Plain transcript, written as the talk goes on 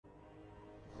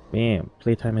Bam,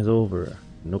 playtime is over.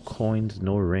 No coins,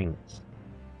 no rings.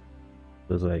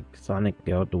 It was like Sonic,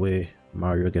 get out the way.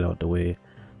 Mario, get out the way.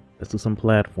 Let's do some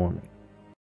platforming.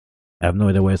 I have no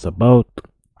idea what it's about,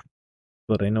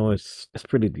 but I know it's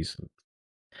pretty decent.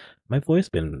 My voice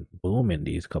been booming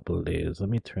these couple of days. Let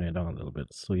me turn it down a little bit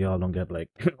so y'all don't get like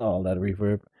all that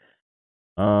reverb.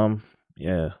 Um,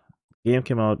 yeah, game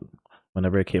came out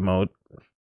whenever it came out.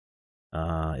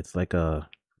 It's like a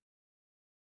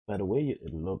by the way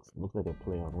it looks like a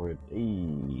play on word.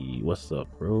 Hey, what's up,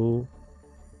 bro?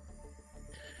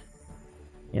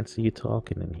 Can't see you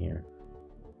talking in here.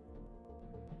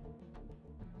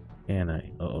 Can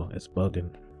I? Uh-oh, it's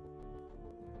bugging.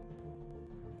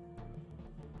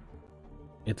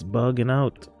 It's bugging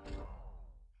out.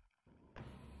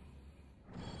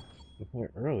 We're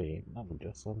early, not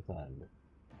just sometime.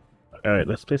 Alright,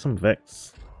 let's play some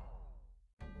Vexx.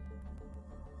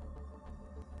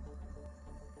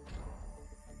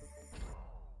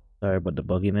 Sorry about the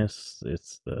bugginess.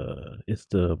 It's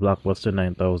the Blockbuster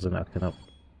 9000 acting up.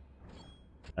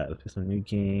 Alright, let's play some new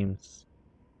games.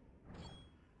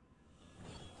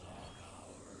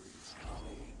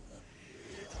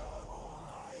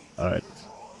 Alright.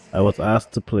 I was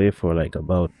asked to play for like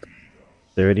about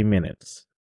 30 minutes.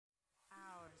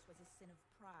 Ours was a sin of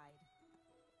pride.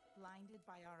 Blinded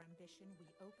by our ambition, we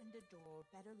opened a door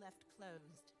better left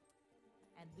closed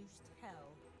and loosed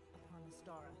hell upon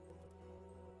Astara.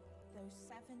 Though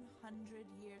 700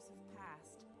 years have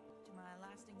passed, to my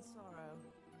lasting sorrow,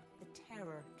 the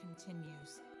terror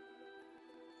continues.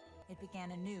 It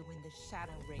began anew when the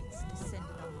shadow wraiths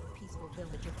descended on the peaceful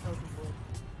village of Openwood.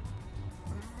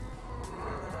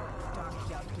 Dark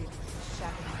Yabu,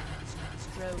 shadowy ministries,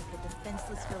 drove the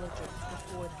defenseless villagers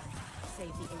before them,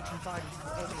 save the aging guardian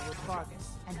of Overwood, Vargas,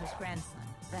 and his grandson,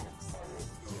 Vexx.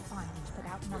 Defiant but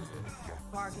outnumbered,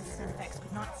 Vargas and Vexx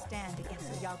could not stand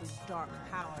against Yabu's dark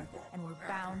power, and were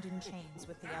bound in chains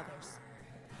with the others.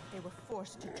 They were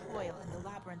forced to toil in the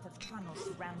labyrinth of tunnels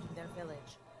surrounding their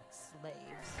village.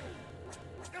 Slaves.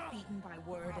 Beaten by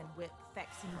word and whip,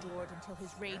 Vexx endured until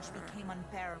his rage became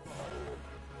unbearable.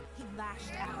 He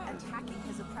lashed out, attacking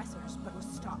his oppressors, but was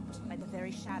stopped by the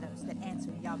very shadows that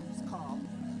answered Yabu's call.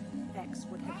 Vexx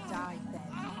would have died then,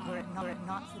 were it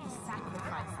not for the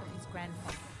sacrifice of his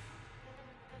grandfather.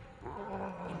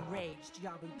 Enraged,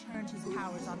 Yabu turned his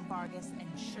powers on Vargas and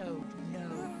showed no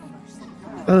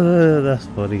mercy. That's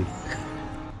funny.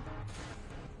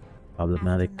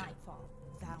 Problematic. After nightfall,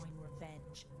 vowing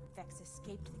revenge, Vexx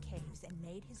escaped the caves and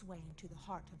made his way into the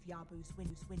heart of Yabu's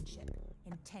windship,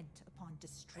 intent upon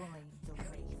destroying the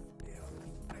Wraith.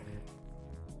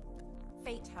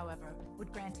 Fate, however,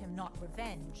 would grant him not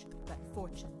revenge, but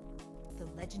fortune. The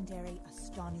legendary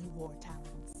Astani war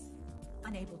talents.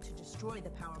 Unable to destroy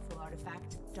the powerful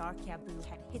artifact, Dark Yabu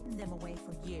had hidden them away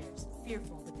for years,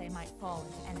 fearful that they might fall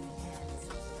into enemy hands.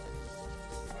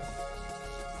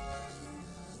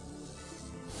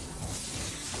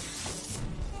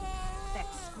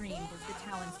 Vexx screamed as the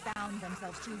talons bound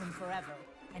themselves to him forever,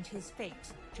 and his fate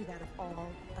to that of all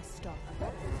Astara.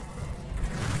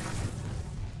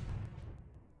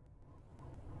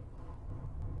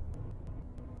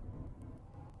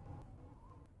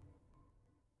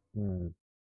 Hmm.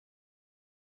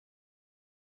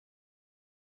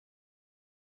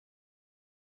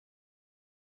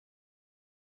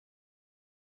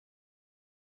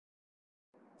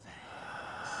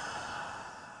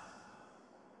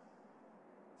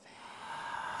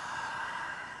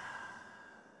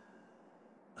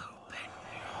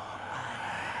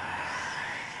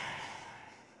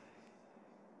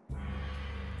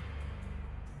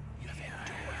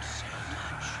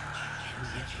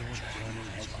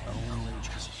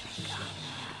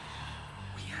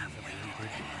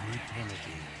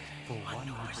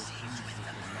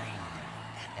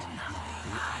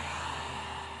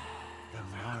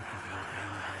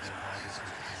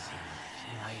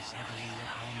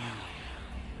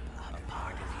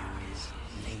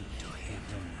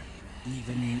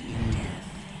 Even in death,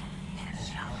 as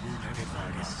Yabu murdered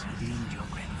Vargas, you deemed your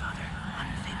grandfather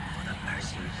unfit for the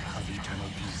mercy of eternal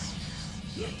peace.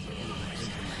 Yet he was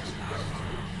his power,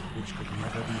 which could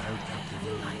never be held captive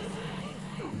in life.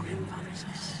 Your grandfather's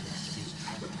is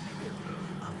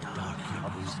of Dark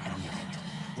Yabu's amulet,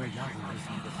 where Yabu will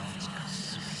feed upon his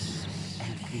curse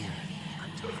and fear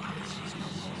until Vargas is no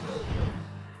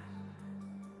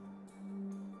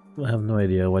more. I have no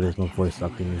idea why there's no voice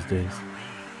acting these days.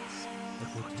 The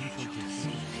potential to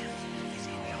see is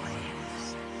in your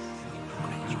hands.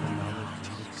 Gradual knowledge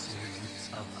and experience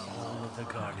of all of the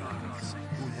guardians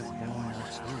who have borne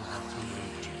us throughout the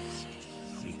ages.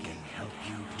 we can help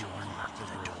you to unlock the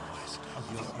doors of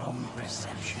your own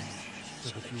perception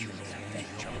so that you may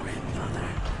avenge your grandfather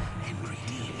and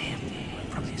redeem him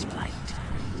from his plight.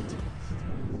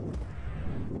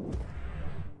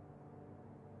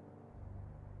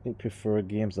 I prefer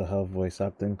games that have voice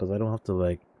acting because I don't have to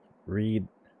like read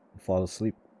and fall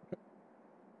asleep.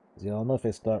 As y'all know, if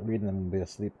I start reading, I'm gonna be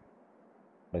asleep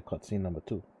by cutscene number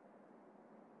 2.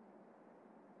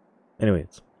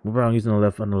 Anyways, move around using the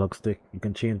left analog stick. You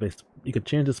can change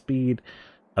the speed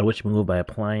at which you move by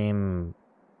applying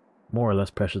more or less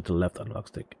pressure to the left analog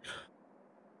stick.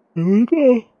 Here we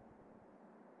go.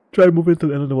 Try moving to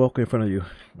the end of the walkway in front of you.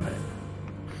 Right.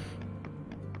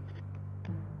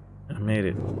 I made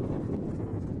it.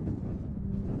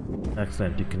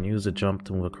 Excellent. You can use the jump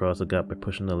to move across the gap by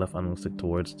pushing the left analog stick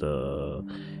towards the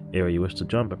area you wish to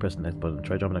jump by pressing the X button.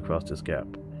 Try jumping across this gap.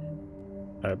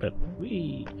 I bet.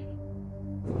 Wee.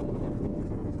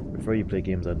 Before you play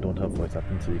games that don't have voice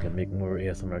acting so you can make more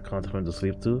ASMR content when to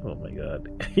sleep too. Oh my god.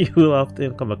 You will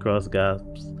often come across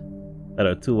gaps that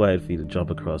are too wide for you to jump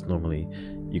across normally.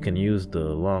 You can use the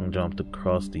long jump to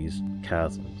cross these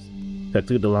chasms. To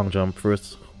execute the long jump,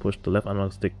 first push the left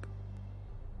analog stick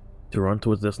to run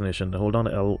towards the destination. Hold down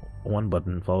the L1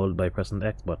 button followed by pressing the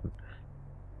X button.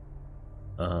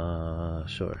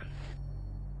 Sure.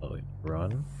 Oh wait,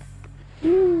 run.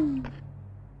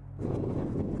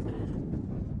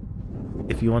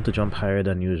 If you want to jump higher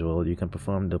than usual, you can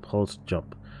perform the pulse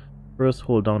jump. First,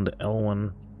 hold down the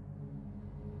L1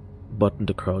 button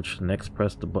to crouch. Next,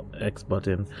 press the X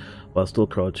button while still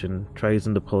crouching. Try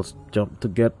using the pulse jump to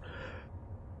get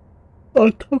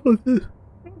on top of this.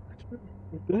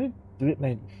 Did I delete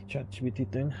my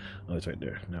ChatGPT thing? Oh, it's right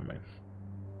there. Never mind.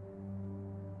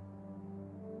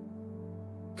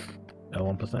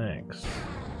 L1 plus X.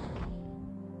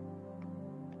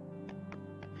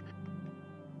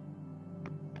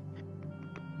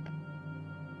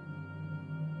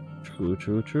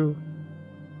 True.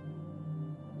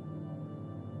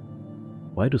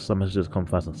 Why do some messages come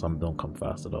fast and some don't come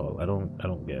fast at all? I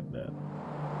don't get that.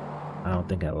 I don't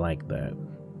think I like that.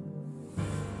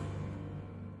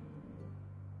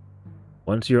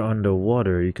 Once you're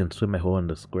underwater, you can swim by holding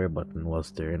the square button while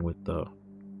steering with the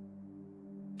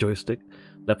joystick.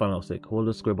 Left analog stick. Hold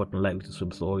the square button lightly to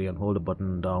swim slowly and hold the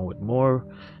button down with more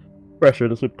pressure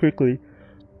to swim quickly.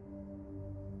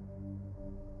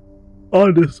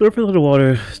 On the surface of the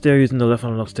water, steer using the left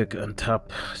analog stick and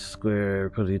tap square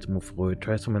repeatedly to move forward.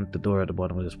 Try swimming at the door at the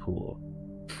bottom of this pool.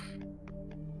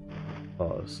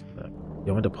 Pause.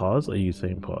 You want me to pause or are you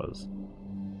saying pause?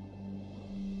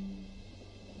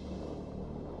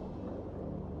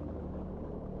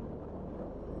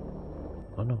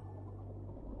 Oh no.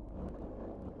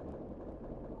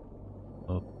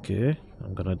 Okay,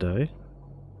 I'm gonna die.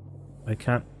 I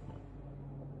can't.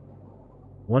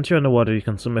 Once you're underwater, you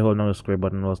can swim by holding on the square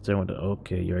button while staring with the.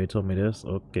 Okay, you already told me this.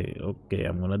 Okay,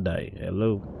 I'm gonna die.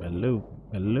 Hello.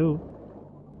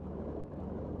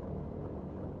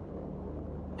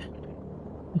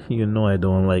 You know I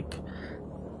don't like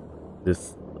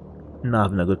this not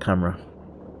having a good camera.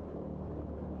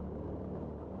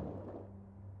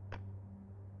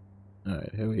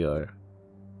 Alright, here we are.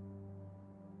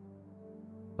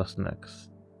 What's next?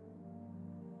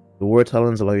 The ward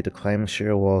talons allow you to climb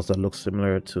sheer walls that look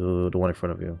similar to the one in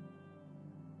front of you.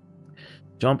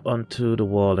 Jump onto the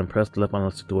wall and press the left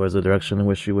analog stick towards the direction in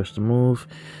which you wish to move.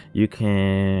 You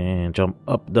can jump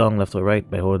up, down, left or right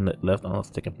by holding the left analog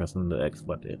stick and pressing the X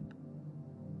button.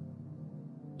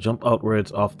 Jump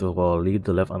outwards off the wall, leave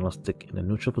the left analog stick in a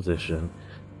neutral position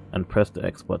and press the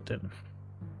X button.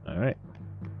 Alright.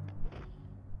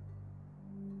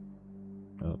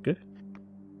 Okay.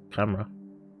 Camera.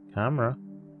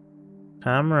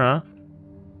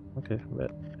 Okay,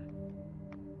 bet.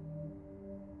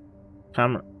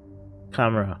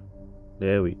 Camera.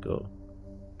 There we go.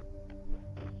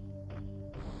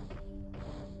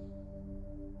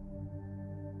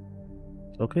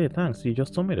 Okay, thanks. You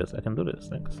just told me this. I can do this.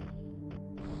 Thanks.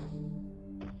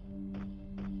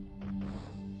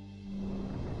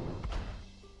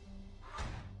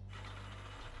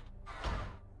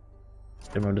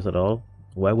 I remember this at all?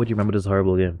 Why would you remember this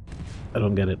horrible game? I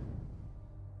don't get it.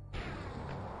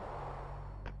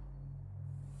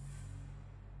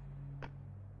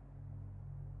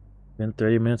 In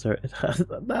 30 minutes or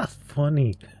that's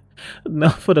funny. Now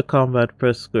for the combat,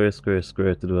 press square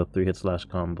to do a 3-hit slash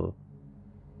combo.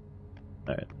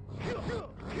 Alright.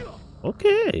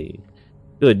 Okay.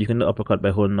 Good, you can do uppercut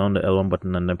by holding on the L1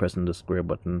 button and then pressing the square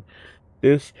button.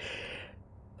 This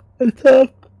attack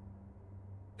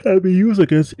can be used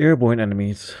against airborne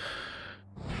enemies.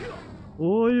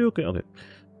 Oh, you okay? Okay.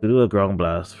 To do a ground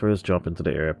blast, first jump into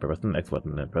the air, press the X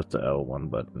button, then press the L1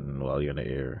 button while you're in the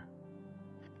air.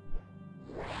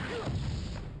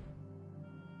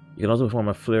 You can also perform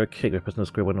a flare kick by pressing the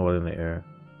square button while in the air.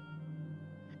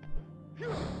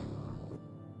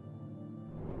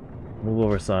 Move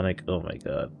over Sonic, oh my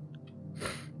god.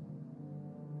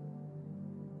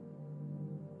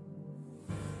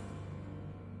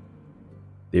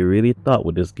 They really thought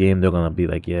with this game they're gonna be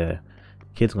like, yeah,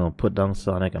 kids gonna put down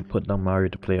Sonic and put down Mario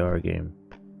to play our game.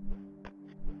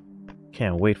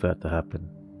 Can't wait for that to happen.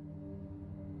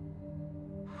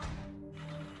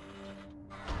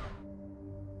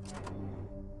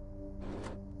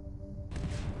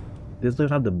 This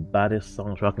doesn't have the baddest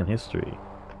soundtrack in history.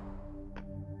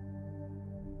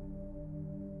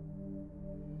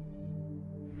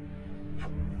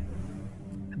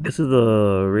 This is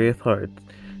a wraithhearts.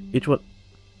 Each one.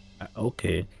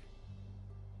 Okay.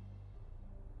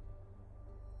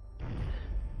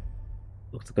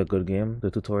 Looks like a good game. The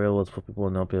tutorial was for people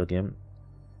who know play the game.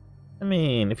 I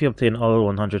mean, if you obtain all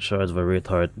 100 shards of a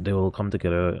wraithheart, they will come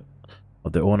together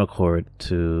of their own accord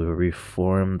to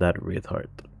reform that wraithheart.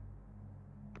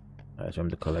 Alright, so I'm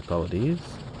to collect all of these.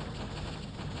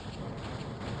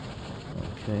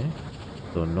 Okay.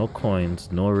 So no coins,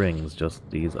 no rings, just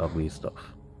these ugly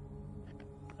stuff.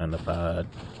 And a bad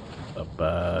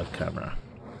camera.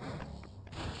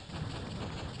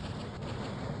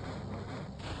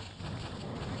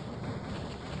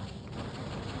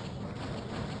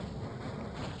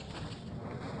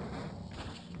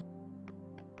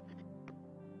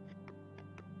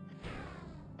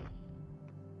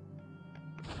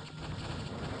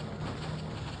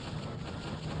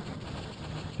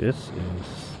 This is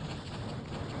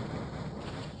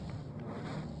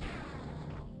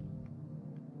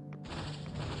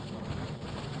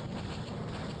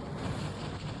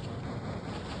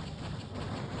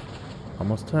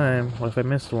almost time. What if I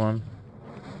missed one?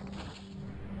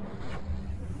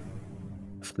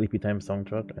 Sleepy time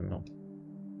soundtrack? I know.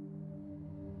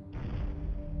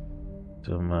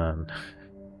 So man.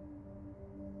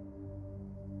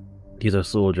 These are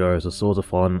soul jars. The souls of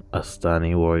fallen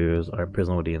Astani warriors are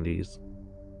imprisoned within these.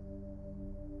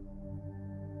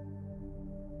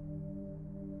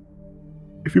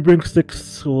 If you bring 6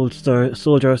 soul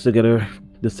jars together,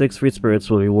 the 6 free spirits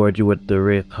will reward you with the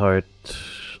wraith heart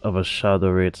of a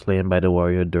shadow wraith slain by the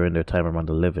warrior during their time among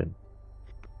the living.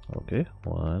 Okay,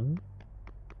 1,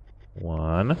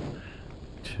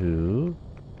 2,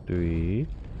 3,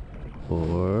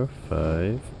 4,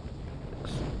 5,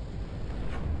 6.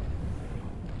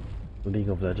 League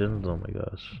of Legends, oh my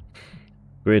gosh.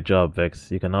 Great job, Vexx.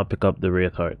 You can now pick up the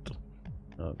wraith heart.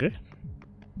 Okay.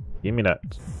 Give me that.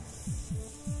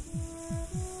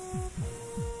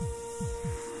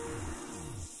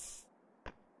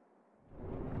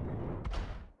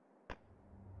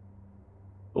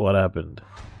 What happened?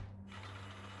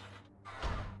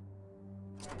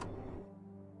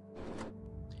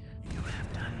 You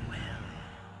have done well.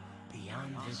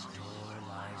 Beyond this door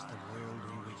lies the world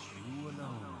in which you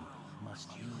alone must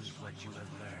use what you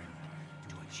have learned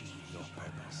to achieve your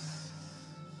purpose.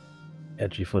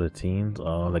 Edgy for the teens?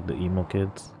 Oh, like the emo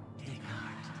kids? Take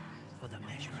heart, for the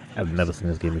measure of I've never seen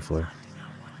this game before.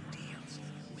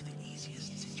 with the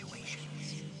easiest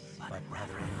situations, but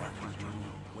rather in what you do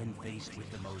when faced with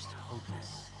the most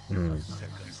hopeless of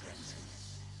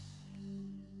circumstances.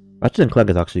 Ratchet and Clank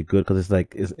is actually good because it's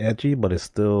like, it's edgy, but it's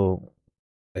still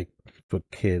like for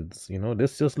kids, you know?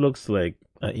 This just looks like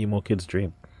an emo kid's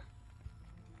dream.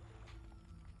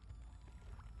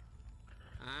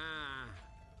 Ah,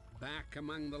 back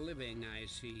among the living, I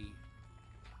see.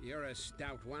 You're a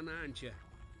stout one, aren't you?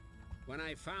 When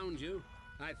I found you,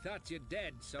 I thought you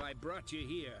dead, so I brought you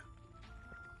here.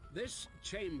 This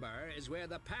chamber is where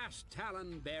the past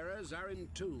Talon bearers are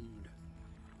entombed.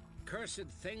 Cursed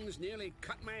things nearly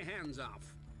cut my hands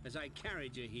off as I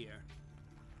carried you here.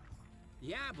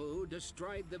 Yabu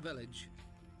destroyed the village.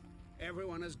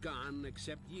 Everyone is gone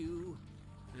except you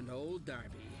and old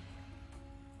Darby.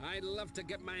 I'd love to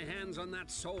get my hands on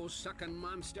that soul-sucking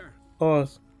monster.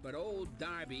 Pause. But old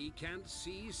Darby can't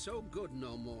see so good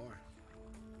no more.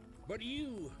 But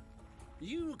you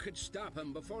could stop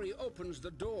him before he opens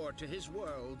the door to his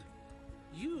world.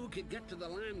 You could get to the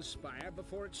Land Spire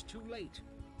before it's too late.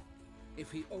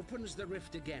 If he opens the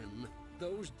rift again,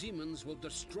 those demons will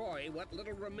destroy what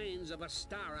little remains of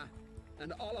Astara,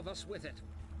 and all of us with it.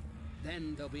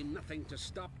 Then there'll be nothing to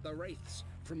stop the Wraiths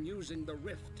from using the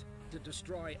rift to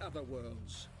destroy other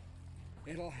worlds.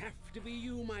 It'll have to be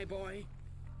you, my boy.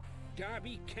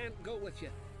 Darby can't go with you,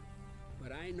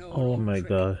 but I know. Oh my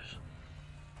gosh.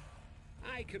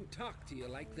 I can talk to you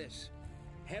like this.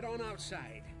 Head on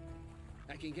outside.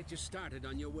 I can get you started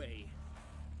on your way.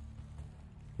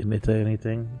 Didn't they tell you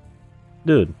anything?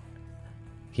 Dude,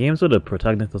 games where the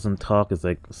protagonist doesn't talk is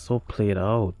like so played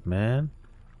out, man.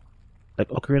 Like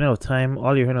Ocarina of Time,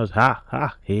 all you're hearing is ha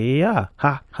ha hey ya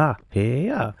ha ha hey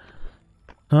ya.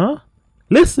 Huh?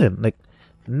 Listen, like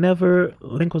never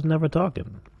Link was never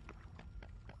talking.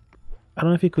 I don't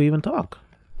know if he could even talk.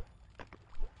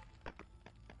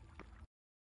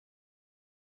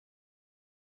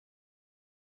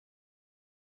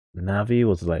 Navi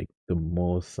was like the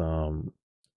most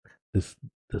this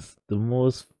the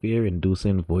most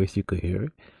fear-inducing voice you could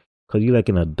hear, cause you like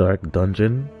in a dark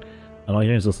dungeon, and all you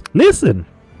hear is just listen.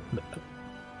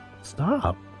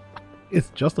 Stop!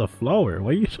 It's just a flower.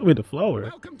 Why you show me the flower?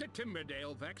 Welcome to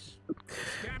Timberdale, Vexx.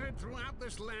 Scattered throughout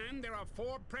this land, there are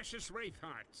 4 precious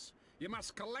wraithhearts. You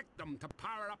must collect them to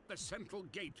power up the central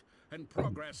gate and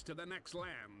progress to the next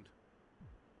land.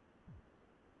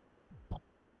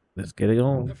 Let's get it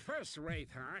on. The first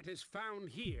wraithheart is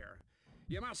found here.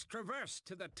 You must traverse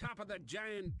to the top of the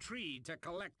giant tree to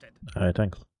collect it. Alright,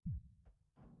 thanks.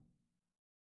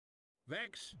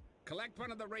 Vexx, collect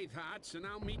one of the wraithhearts and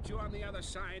I'll meet you on the other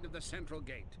side of the central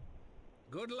gate.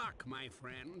 Good luck, my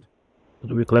friend.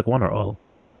 Do we collect one or all?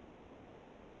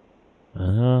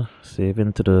 Save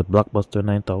into the Blockbuster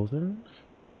 9000. Alright,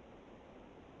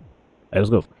 let's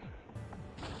go.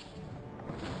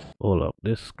 Hold up,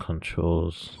 this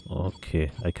controls. Okay,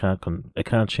 I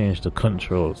can't change the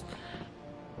controls.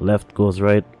 Left goes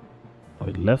right.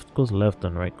 Wait, left goes left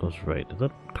and right goes right. Is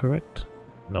that correct?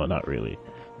 No, not really.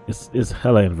 It's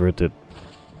hella inverted.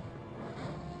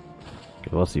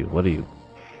 Okay, what's you? What are you?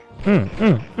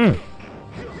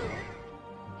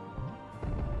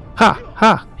 Ha!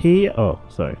 Ha! He! Oh,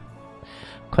 sorry.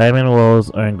 Climbing walls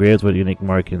are engraved with unique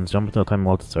markings. Jump into a climbing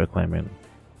wall to start climbing.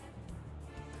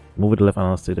 Move with the left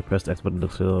analog stick to press the X button to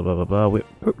fill, blah blah blah. Where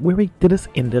we did this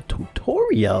in the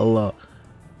tutorial.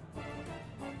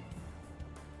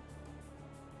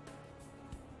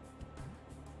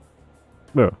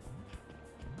 Bro.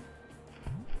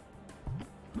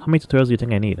 How many tutorials do you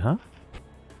think I need, huh?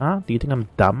 Huh? Do you think I'm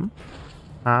dumb?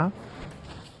 Huh?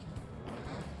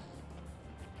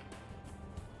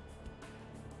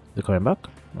 Is it coming back?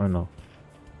 Or no?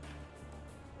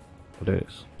 Oh, there it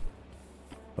is.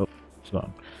 Oh, it's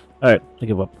gone. Alright, I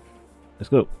give up. Let's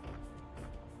go.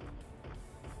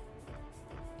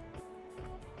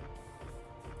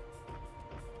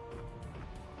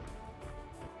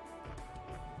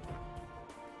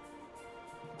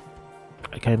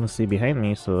 I can't even see behind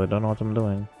me, so I don't know what I'm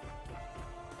doing.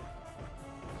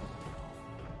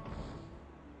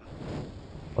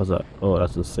 What's that? Oh,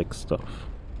 that's the 6 stuff.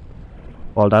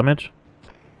 Fall damage?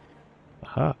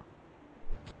 Aha.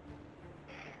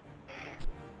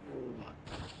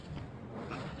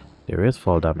 There is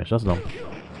fall damage, that's dumb.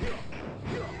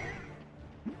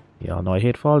 Y'all know I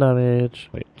hate fall damage.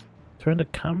 Wait, turn the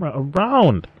camera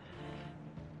around!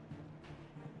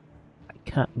 I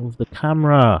can't move the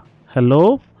camera.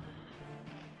 Hello?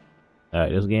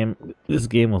 Alright, this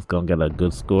game was gonna get a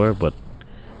good score, but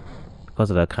because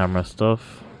of that camera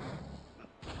stuff.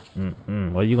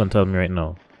 What are you gonna tell me right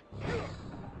now?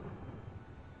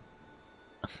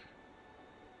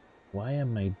 Why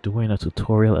am I doing a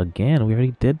tutorial again? We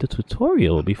already did the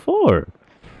tutorial before.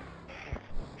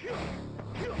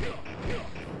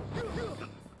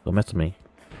 Don't mess with me.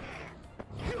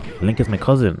 Link is my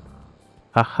cousin.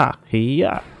 Haha,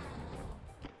 yeah.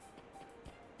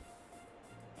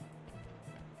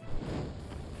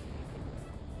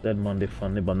 Dead Monday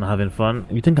funny, but not having fun.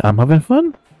 You think I'm having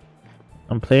fun?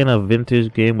 I'm playing a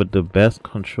vintage game with the best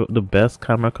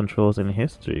camera controls in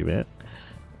history, man.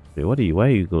 Wait, what are you? Why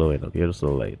are you glowing? Okay, you're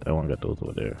so light. I want to get those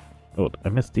over there. Oh, I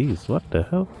missed these. What the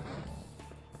hell?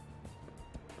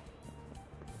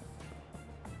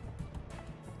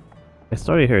 I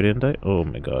started here, didn't I? Oh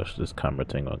my gosh, this camera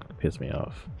thing will piss me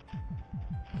off.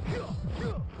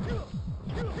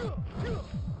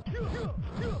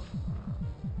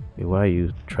 Wait, why are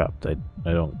you trapped? I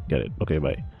don't get it. Okay,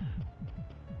 bye.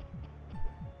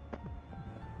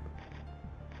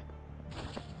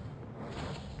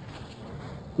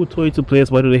 Who told you to play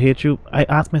this? Why do they hate you? I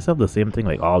ask myself the same thing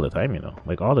like all the time, you know?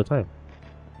 Like all the time.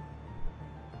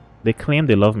 They claim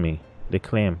they love me. They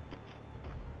claim.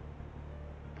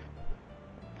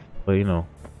 But you know,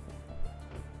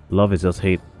 love is just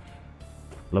hate.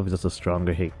 Love is just a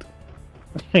stronger hate.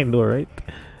 I know, right?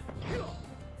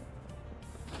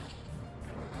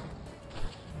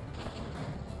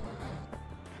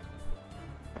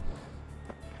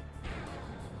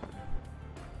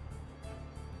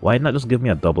 Why not just give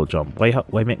me a double jump?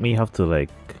 Why make me have to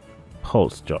like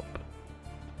pulse jump?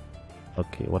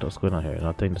 Okay, what else going on here?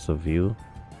 Nothing, just a view.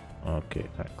 Okay,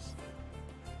 thanks.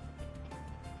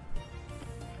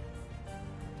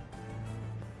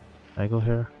 I go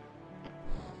here?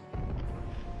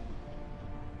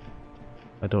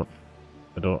 I don't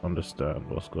understand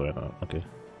what's going on. Okay.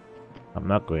 I'm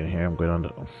not going here, I'm going on the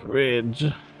bridge.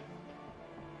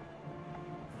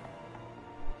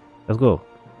 Let's go.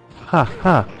 Ha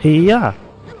ha, hiya!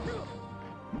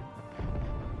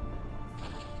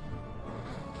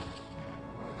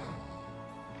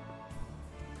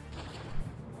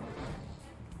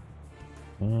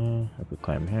 I could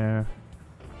climb here.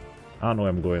 I don't know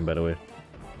where I'm going, by the way.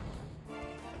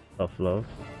 Tough love.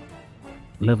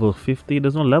 Level 50?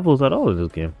 There's no levels at all in this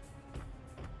game.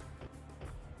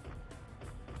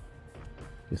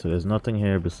 Okay, so there's nothing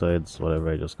here besides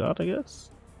whatever I just got, I guess.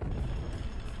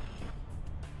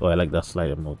 Oh, I like that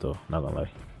sliding mode though, not gonna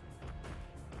lie.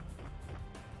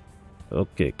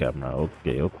 Okay, camera.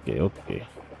 Okay.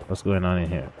 What's going on in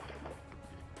here?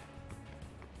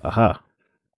 Aha!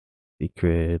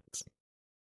 Secrets.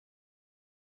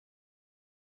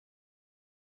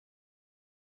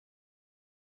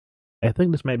 I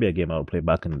think this might be a game I would play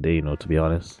back in the day, you know, to be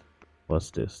honest. What's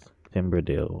this?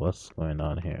 Timberdale. What's going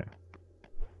on here?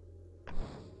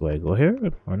 Do I go here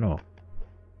or no?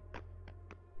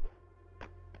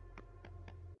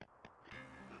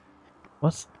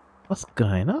 What's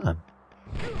going on?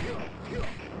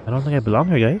 I don't think I belong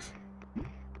here, guys.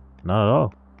 Not at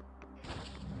all.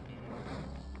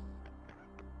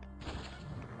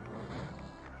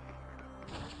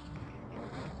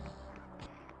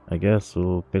 I guess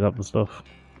we'll pick up the stuff.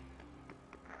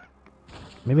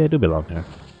 Maybe I do belong here.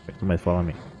 Somebody follow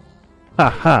me. Ha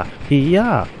ha!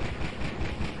 Yeah!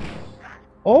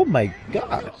 Oh my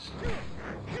gosh!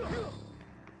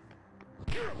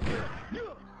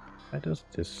 I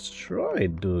just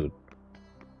destroyed, dude.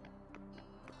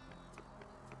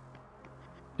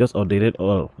 Just outdated?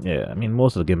 Oh, yeah. I mean,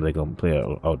 most of the games I can play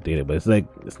are outdated, but it's like,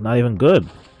 it's not even good.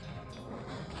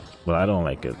 Well, I don't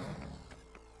like it.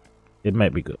 It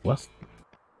might be good. What?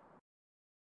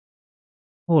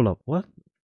 Hold up, what?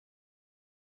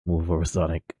 Move over,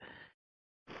 Sonic.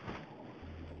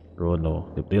 Bro,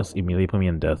 no. They just immediately put me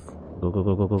in death.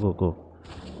 Go.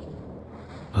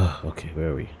 Okay, where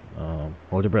are we?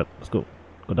 Hold your breath. Let's go.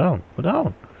 Go down. Go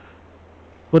down.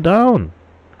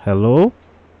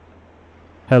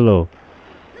 Hello?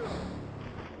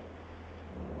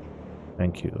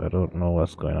 Thank you. I don't know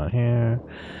what's going on here.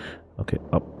 Okay,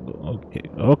 up.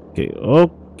 Okay.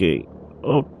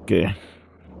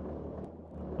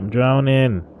 I'm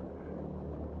drowning.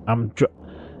 I'm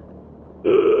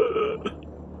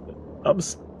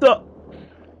stuck.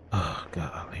 Oh,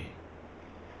 golly.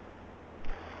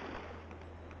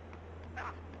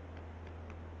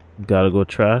 Gotta go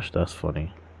trash? That's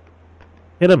funny.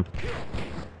 Hit him!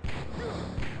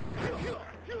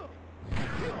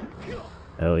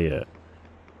 Hell yeah.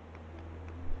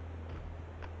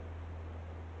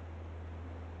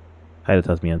 Hide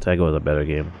tells me Antago is a better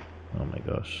game. Oh my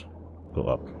gosh. Go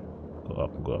up.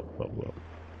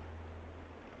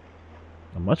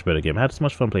 A much better game. I had so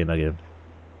much fun playing that game.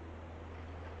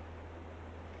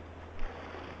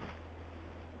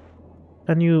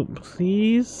 Can you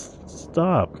please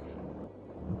stop?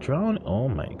 Drown? Oh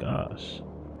my gosh.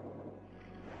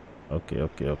 Okay.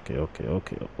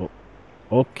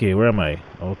 Okay, where am I?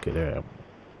 Okay, there I am.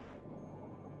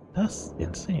 That's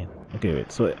insane. Okay,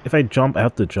 wait. So if I jump, I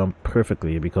have to jump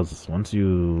perfectly because once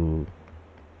you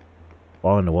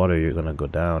fall in the water, you're gonna go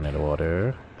down in the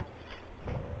water.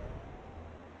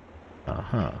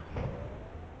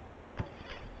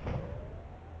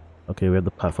 Okay, we have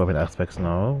the platforming aspects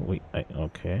now.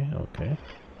 Okay.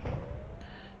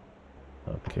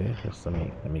 Just let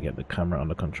me get the camera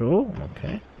under control.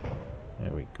 Okay,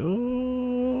 there we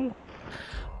go.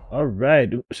 All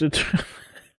right, should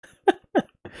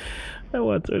I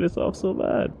want to turn this off so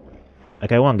bad.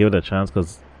 Like I want to give it a chance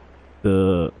because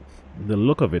the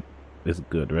look of it is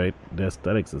good, right? The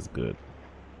aesthetics is good,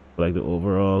 but like the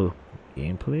overall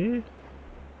gameplay,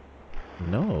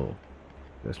 no.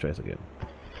 Let's try this again.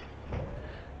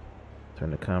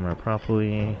 Turn the camera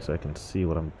properly so I can see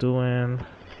what I'm doing.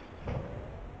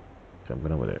 Okay, I'm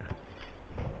going over there.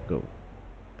 Go.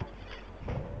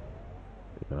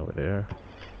 Going over there.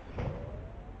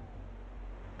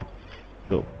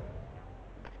 Go.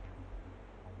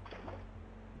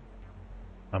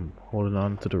 I'm holding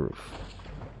on to the roof.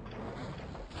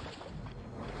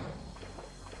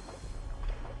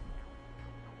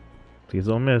 Please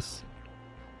don't miss.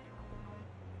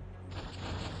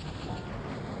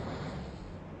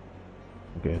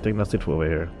 Okay, I think that's it for over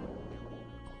here.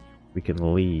 We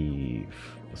can leave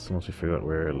as soon as we figure out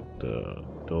where the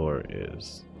door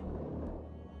is.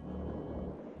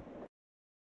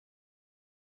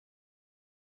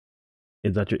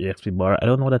 Is that your EXP bar? I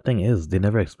don't know what that thing is. They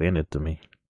never explained it to me.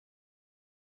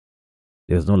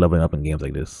 There's no leveling up in games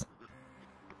like this.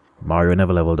 Mario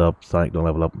never leveled up. Sonic don't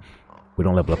level up. We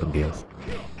don't level up in games.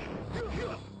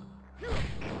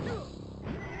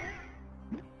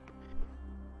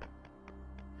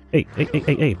 Hey, hey, hey,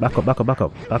 hey, hey, back up, back up, back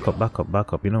up, back up, back up,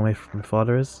 back up. You know where my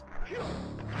father is?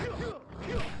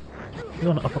 You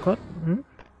want an uppercut? Hmm?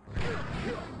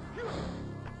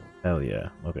 Hell yeah,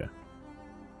 okay.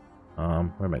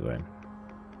 Where am I going?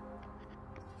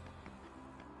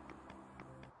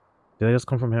 Did I just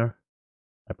come from here?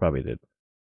 I probably did.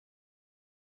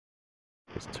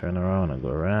 Just turn around and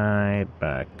go right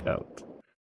back out.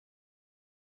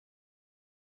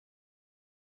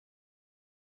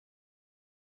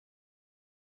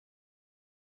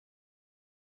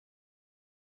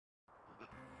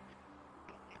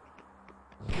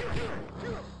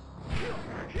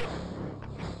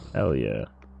 Hell yeah.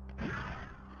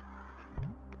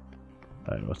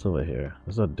 Alright, what's over here?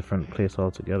 This is a different place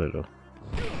altogether though.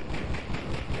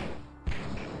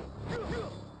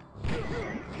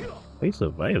 How you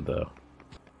survive though?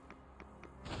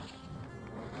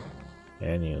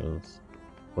 Menus.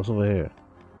 What's over here?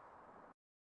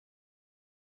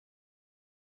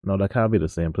 No, that can't be the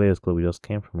same place because we just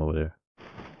came from over there.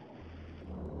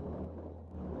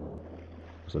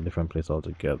 It's a different place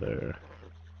altogether.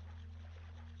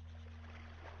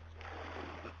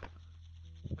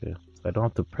 Okay, so I don't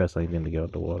have to press anything to get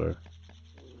out the water.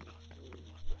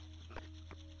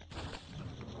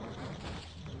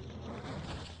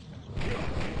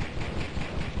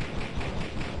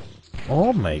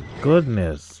 Oh my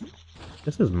goodness!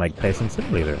 This is Mike Tyson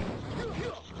Simulator.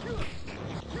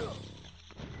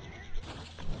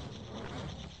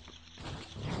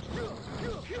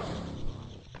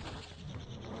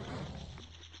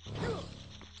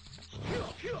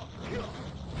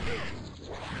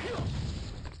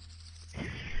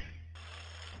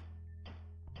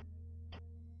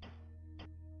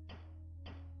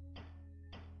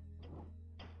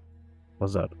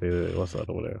 What's that? Wait, what's that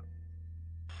over there?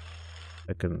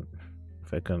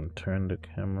 If I can turn the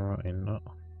camera in, no.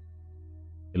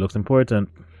 It looks important.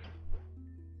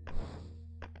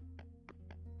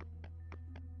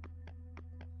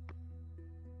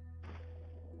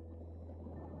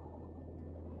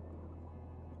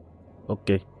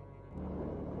 Okay.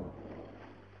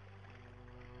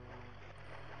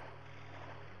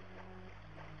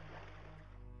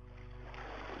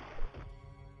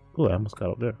 Oh, I almost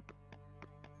got up there.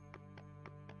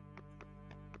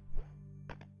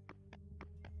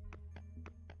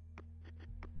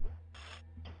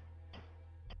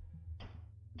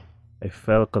 I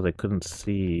fell because I couldn't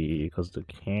see because the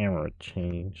camera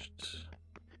changed.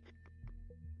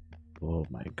 Oh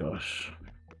my gosh.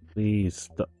 Please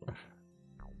stop.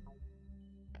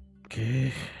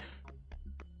 Okay.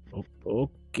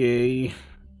 Okay.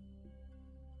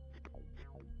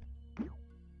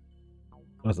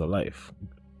 What's a life?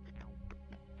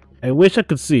 I wish I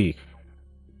could see.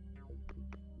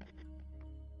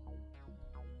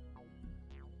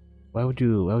 Why would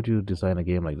you design a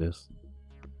game like this?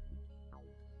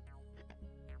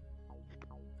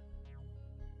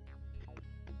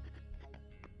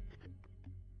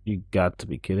 You got to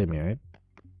be kidding me, right?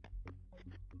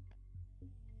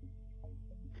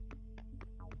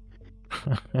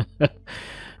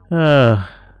 I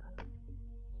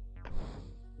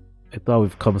thought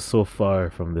we've come so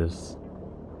far from this.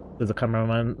 There's a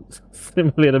cameraman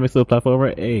simulator missile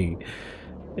platformer.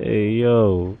 Hey,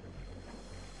 yo.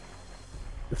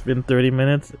 It's been 30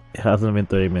 minutes. It hasn't been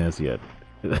 30 minutes yet.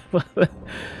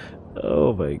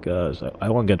 Oh my gosh. I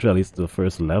want to get to at least the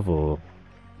first level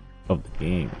of the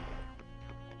game.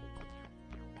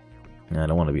 I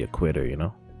don't want to be a quitter, you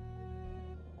know?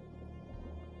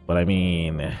 But I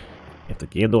mean, if the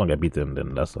game don't get beaten,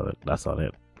 then that's on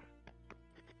it.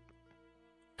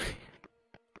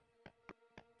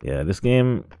 Yeah, this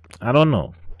game, I don't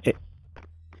know. It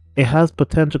has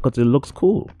potential because it looks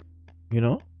cool, you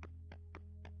know?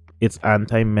 It's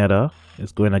anti-meta.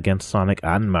 It's going against Sonic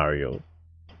and Mario.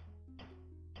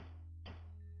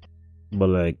 But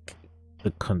like,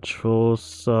 the controls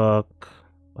suck.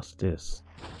 What's this?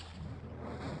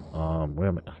 Where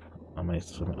am I? Am I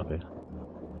swimming? Okay.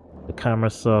 The camera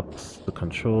sucks. The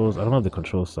controls, I don't know if the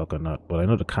controls suck or not, but I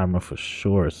know the camera for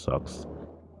sure sucks.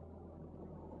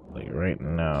 Like right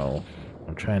now,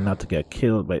 I'm trying not to get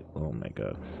killed by, oh my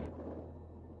god.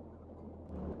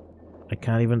 I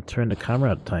can't even turn the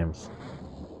camera at times.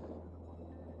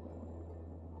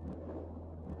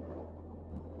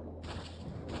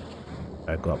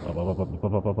 I go up, up, up, up, up,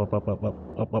 up, up, up, up, up,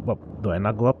 up, up, up, up. Do I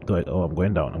not go up? Do I? Oh, I'm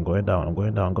going down. I'm going down. I'm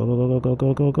going down. Go, go, go, go,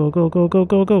 go, go, go, go, go, go,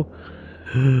 go, go.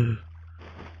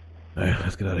 Alright,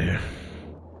 let's get out of here.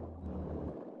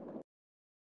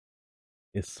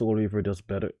 Is Soul Reaver just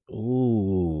better?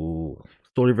 Ooh,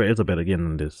 Soul Reaver is a better game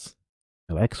than this.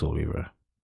 I like Soul Reaver.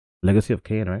 Legacy of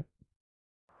Kain, right?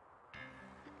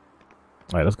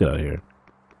 Alright, let's get out of here.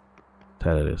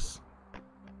 Tired of this.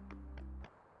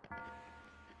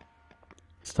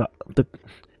 Stop.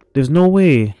 There's no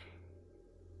way.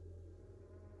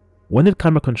 When did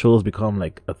camera controls become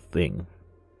like a thing?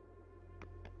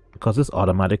 Because this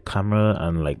automatic camera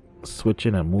and like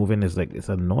switching and moving is like, it's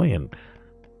annoying.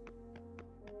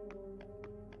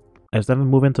 I just haven't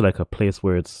moved into like a place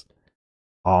where it's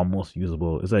almost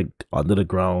usable. It's like under the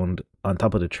ground, on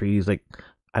top of the trees. Like,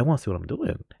 I want to see what I'm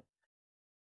doing.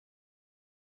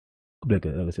 Could be like a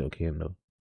legacy okay though.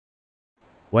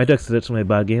 Why do I select so many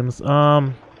bad games?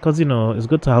 Cause you know it's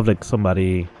good to have like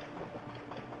somebody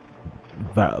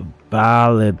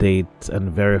validate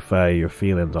and verify your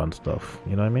feelings on stuff.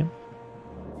 You know what I mean?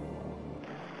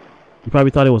 You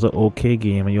probably thought it was an okay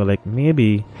game, and you're like,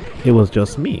 maybe it was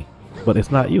just me, but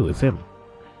it's not you, it's him.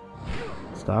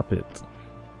 Stop it.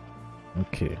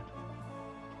 Okay.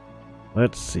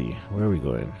 Let's see, where are we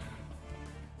going?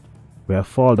 We have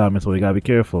fall damage, so we gotta be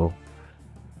careful.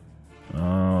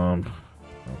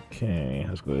 Okay,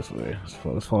 let's go this way.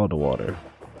 Let's follow the water.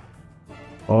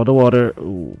 Follow the water.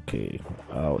 Okay.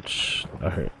 Ouch.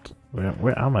 That hurt.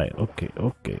 Where am I? Okay,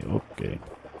 okay, okay.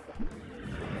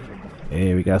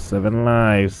 Hey, we got 7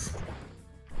 lives.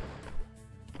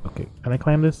 Okay, can I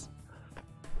climb this?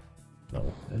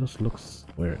 No, it just looks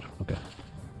weird. Okay.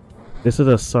 This is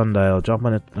a sundial. Jump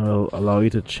on it and it will allow you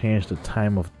to change the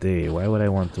time of day. Why would I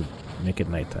want to make it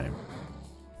nighttime?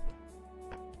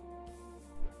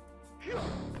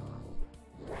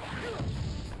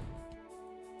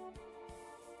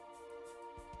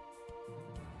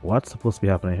 What's supposed to be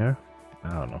happening here?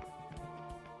 I don't know.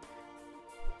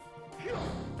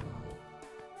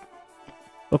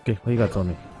 Okay, what you got to tell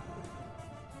me?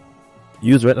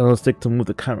 Use right analog stick to move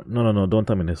the camera. No, don't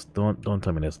tell me this. Don't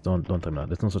tell me this. Don't tell me that.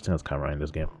 There's no such thing as camera in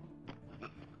this game.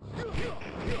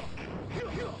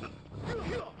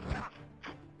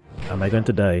 Am I going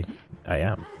to die? I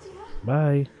am.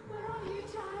 Bye.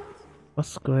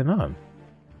 What's going on?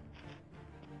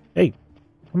 Hey,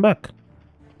 come back.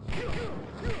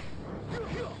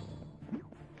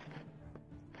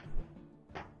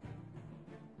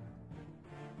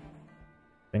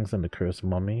 Things in the cursed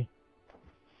mummy.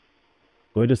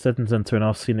 Go to settings and turn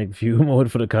off scenic view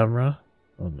mode for the camera.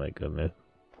 Oh my goodness.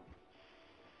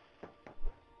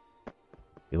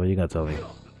 Okay, what you gotta tell me?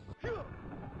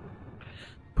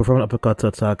 Perform an uppercut to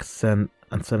attack, send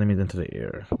enemies into the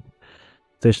air.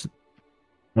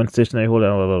 When stationary, hold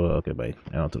on. Blah, blah, blah. Okay, bye.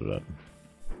 I don't do that.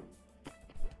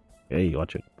 Hey,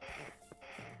 watch it.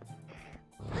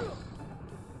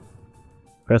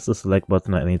 Press the select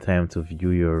button at any time to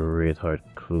view your wraithheart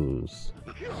clues.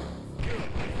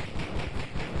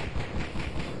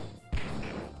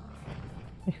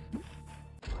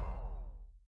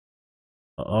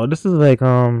 Oh, this is like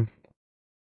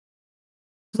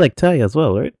it's like Tay as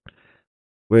well, right?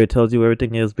 Where it tells you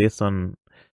everything is based on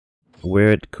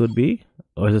where it could be,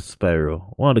 or is it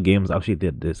Spyro? One of the games actually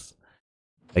did this.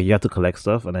 Like you have to collect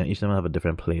stuff, and then each of them have a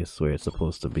different place where it's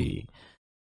supposed to be.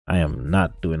 I am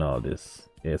not doing all this.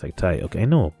 Yeah, it's like Tay. Okay, I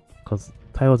know, cause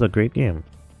Tay was a great game.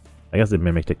 I guess they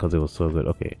mimicked it because it was so good.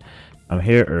 Okay, I'm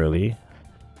here early.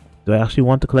 Do I actually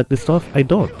want to collect this stuff? I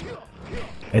don't.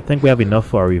 I think we have enough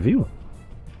for our review.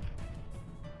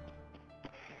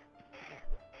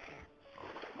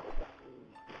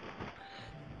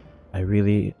 I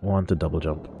really want to double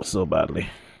jump so badly.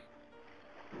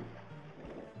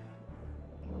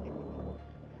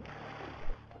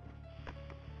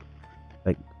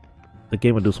 Like, the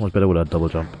game would do so much better with a double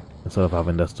jump instead of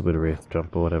having that stupid wraith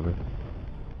jump or whatever.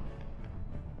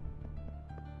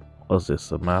 What's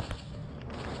this? A map?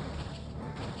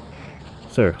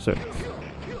 Sir.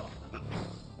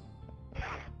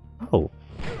 Oh.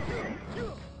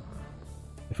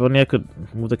 If only I could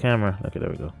move the camera. Okay, there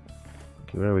we go.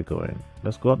 Okay, where are we going?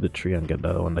 Let's go up the tree and get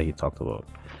that one that he talked about.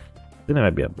 I think there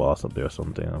might be a boss up there or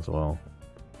something as well.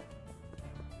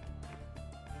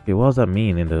 Okay, what does that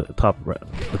mean in the top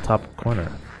corner?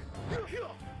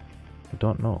 I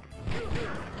don't know.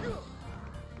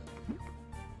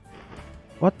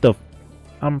 What the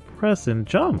I'm pressing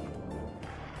jump.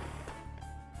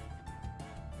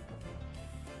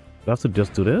 Do I have to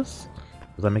just do this?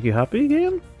 Does that make you happy,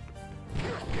 game?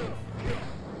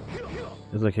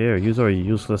 It's like, here, use our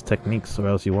useless techniques or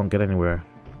else you won't get anywhere.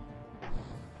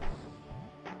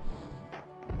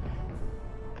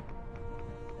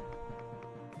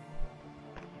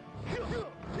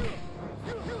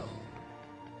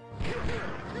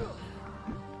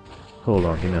 Hold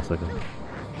on, give me a second.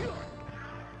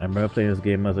 I remember playing this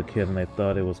game as a kid and I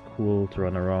thought it was cool to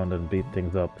run around and beat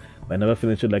things up. But I never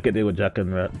finished it like I did with Jack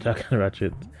and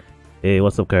Ratchet. Hey,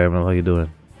 what's up, Caramel? How you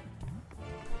doing?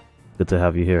 Good to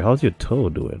have you here. How's your toe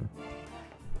doing?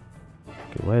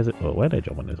 Okay, why is it? Oh, why did I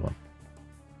jump on this one?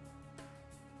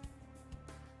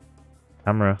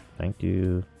 Camera, thank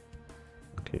you.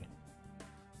 Okay.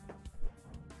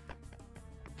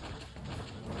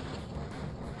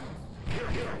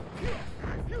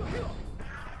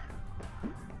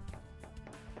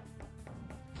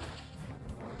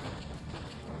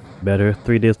 Better.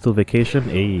 3 days till vacation.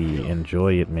 Hey,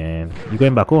 enjoy it, man. You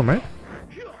going back home, right?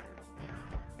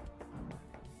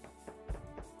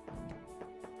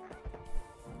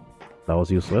 That was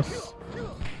useless.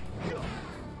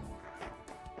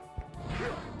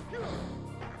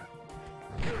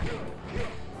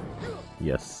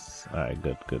 Yes. Alright,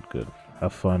 good, good, good.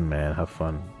 Have fun, man. Have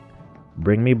fun.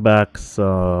 Bring me back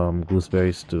some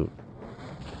gooseberry stew.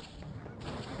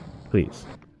 Please.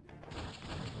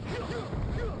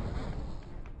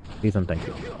 Please and thank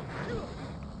you.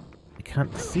 I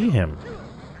can't see him.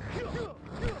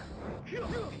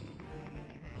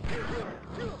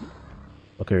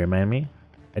 Okay, remind me.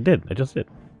 I did. I just did.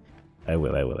 I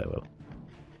will.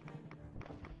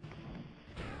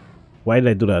 Why did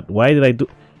I do that? Why did I do...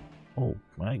 Oh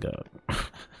my god.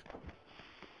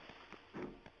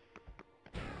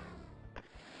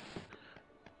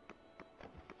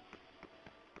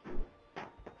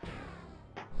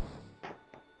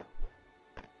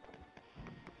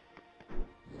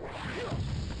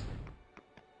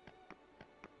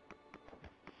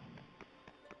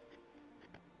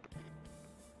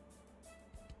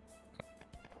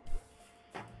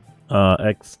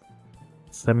 X,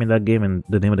 send me that game and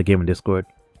the name of the game in Discord.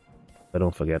 But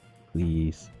don't forget,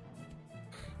 please.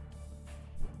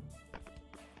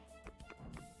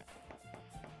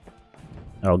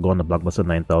 I'll go on the Blockbuster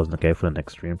 9000, okay, for the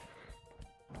next stream.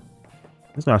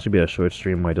 This will actually be a short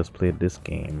stream where I just played this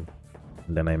game.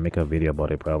 And then I make a video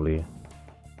about it probably.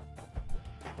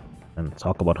 And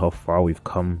talk about how far we've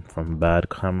come from bad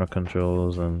camera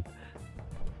controls and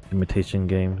imitation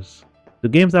games. Do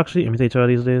games actually imitate each other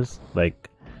these days? Like,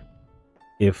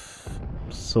 if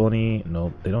Sony...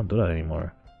 No, they don't do that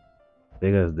anymore.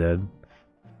 Sega is dead.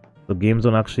 The games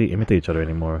don't actually imitate each other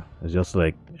anymore. It's just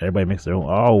like, everybody makes their own...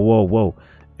 Oh, whoa, whoa.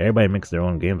 Everybody makes their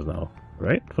own games now.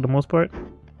 Right? For the most part?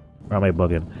 Or am I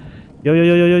bugging?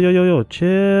 Yo,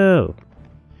 chill!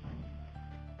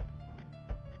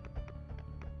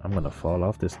 I'm gonna fall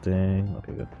off this thing.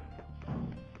 Okay, good.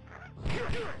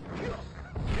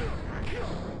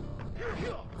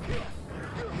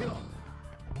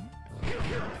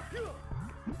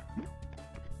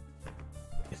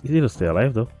 It's easy to stay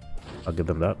alive though. I'll give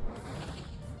them that.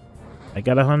 I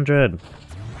got 100.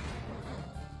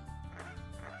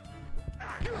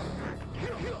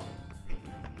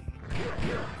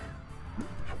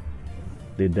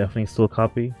 They definitely still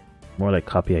copy. More like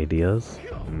copy ideas.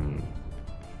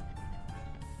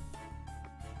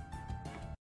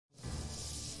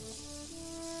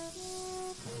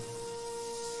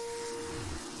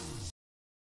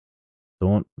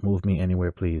 Don't move me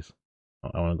anywhere, please.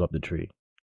 I want to go up the tree.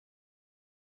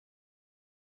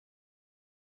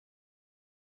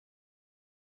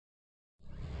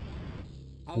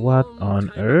 What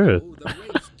on earth? The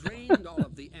Wraiths drained all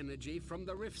of the energy from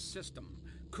the rift system.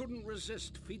 Couldn't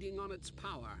resist feeding on its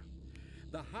power.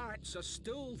 The hearts are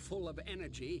still full of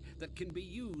energy that can be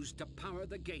used to power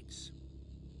the gates.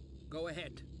 Go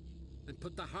ahead and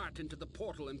put the heart into the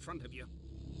portal in front of you.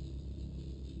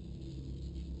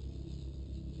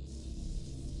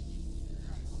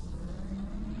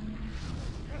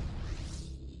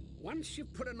 Once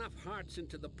you've put enough hearts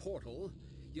into the portal,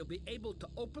 you'll be able to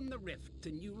open the rift to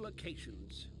new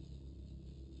locations.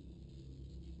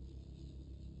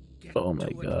 Get Oh my to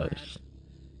it, gosh.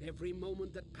 lad. Every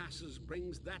moment that passes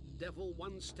brings that devil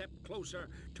one step closer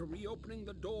to reopening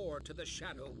the door to the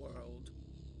shadow world.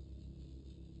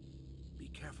 Be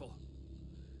careful.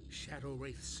 Shadow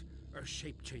wraiths are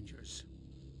shape changers.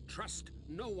 Trust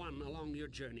no one along your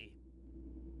journey.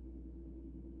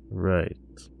 Right.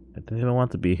 I didn't even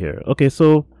want to be here. Okay,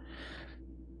 so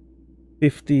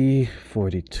 50,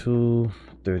 42,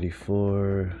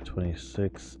 34,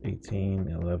 26, 18,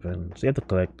 11. So you have to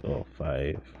collect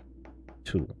 5,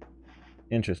 2.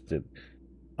 Interested.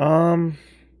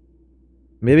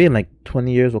 Maybe in like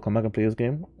 20 years we'll come back and play this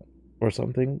game or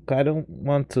something. I don't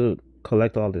want to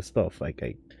collect all this stuff. Like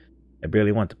I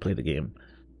barely want to play the game.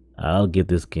 I'll give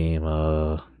this game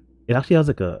it actually has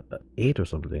like a 8 or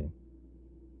something.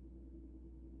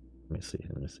 Let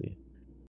me see.